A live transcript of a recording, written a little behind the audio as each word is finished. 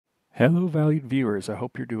Hello valued viewers, I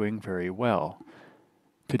hope you're doing very well.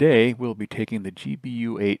 Today we'll be taking the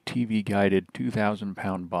GBU-8 TV-guided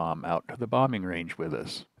 2,000-pound bomb out to the bombing range with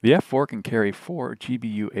us. The F-4 can carry 4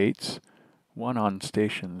 GBU-8s, one on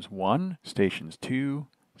Stations 1, Stations 2,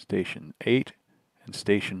 Station 8, and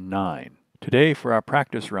Station 9. Today for our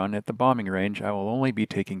practice run at the bombing range I will only be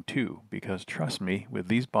taking 2 because trust me, with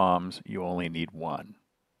these bombs you only need 1.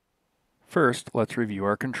 First, let's review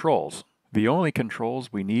our controls. The only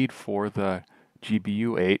controls we need for the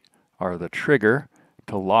GBU-8 are the trigger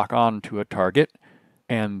to lock on to a target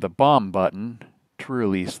and the bomb button to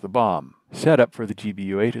release the bomb. Setup for the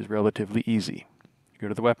GBU-8 is relatively easy. Go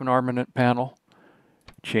to the weapon armament panel,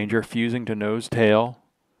 change our fusing to nose-tail,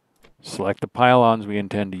 select the pylons we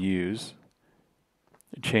intend to use,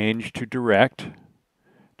 change to direct,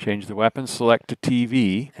 change the weapon select to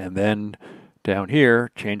TV, and then down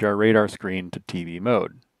here, change our radar screen to TV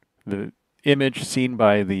mode. The image seen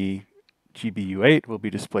by the GBU-8 will be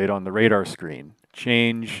displayed on the radar screen.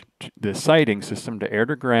 Change the sighting system to air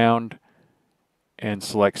to ground and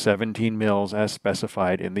select 17 mils as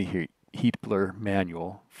specified in the Heatblur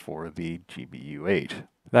manual for the GBU-8.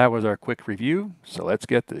 That was our quick review, so let's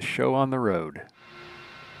get this show on the road.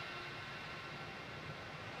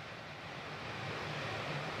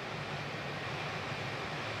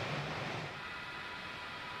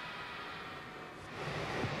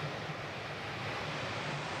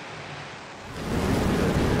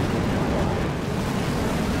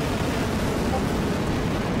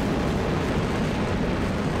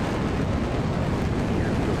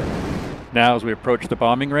 Now as we approach the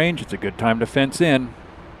bombing range, it's a good time to fence in.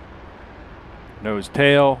 Nose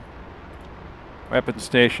tail, weapon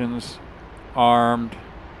stations, armed,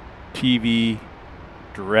 TV,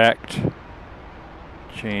 direct,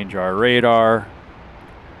 change our radar,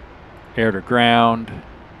 air to ground,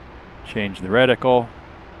 change the reticle.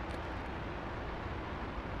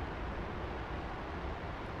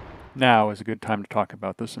 Now is a good time to talk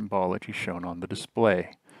about the symbology shown on the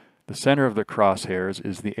display. The center of the crosshairs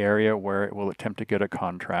is the area where it will attempt to get a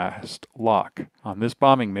contrast lock. On this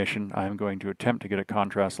bombing mission, I am going to attempt to get a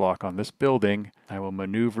contrast lock on this building. I will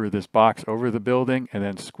maneuver this box over the building and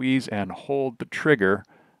then squeeze and hold the trigger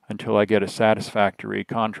until I get a satisfactory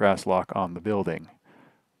contrast lock on the building.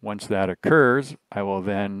 Once that occurs, I will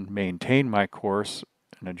then maintain my course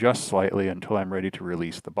and adjust slightly until I'm ready to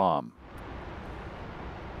release the bomb.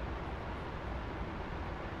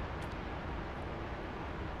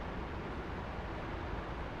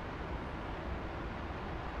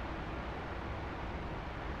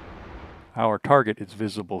 Our target is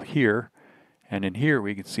visible here, and in here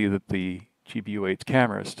we can see that the GBU-8's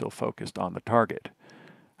camera is still focused on the target.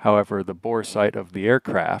 However, the bore sight of the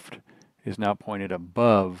aircraft is now pointed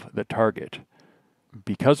above the target.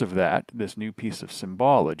 Because of that, this new piece of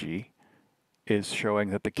symbology is showing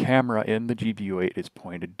that the camera in the GBU-8 is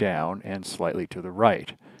pointed down and slightly to the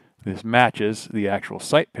right. This matches the actual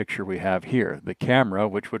sight picture we have here. The camera,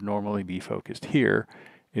 which would normally be focused here,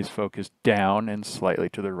 is focused down and slightly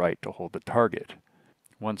to the right to hold the target.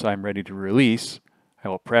 Once I'm ready to release, I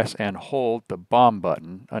will press and hold the bomb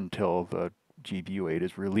button until the GBU-8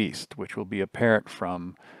 is released, which will be apparent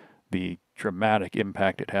from the dramatic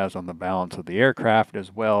impact it has on the balance of the aircraft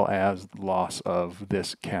as well as loss of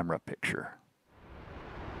this camera picture.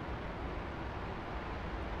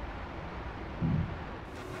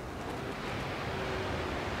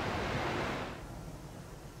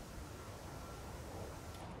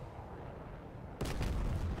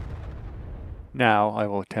 Now I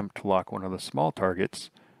will attempt to lock one of the small targets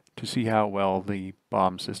to see how well the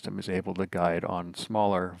bomb system is able to guide on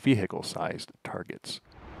smaller vehicle-sized targets.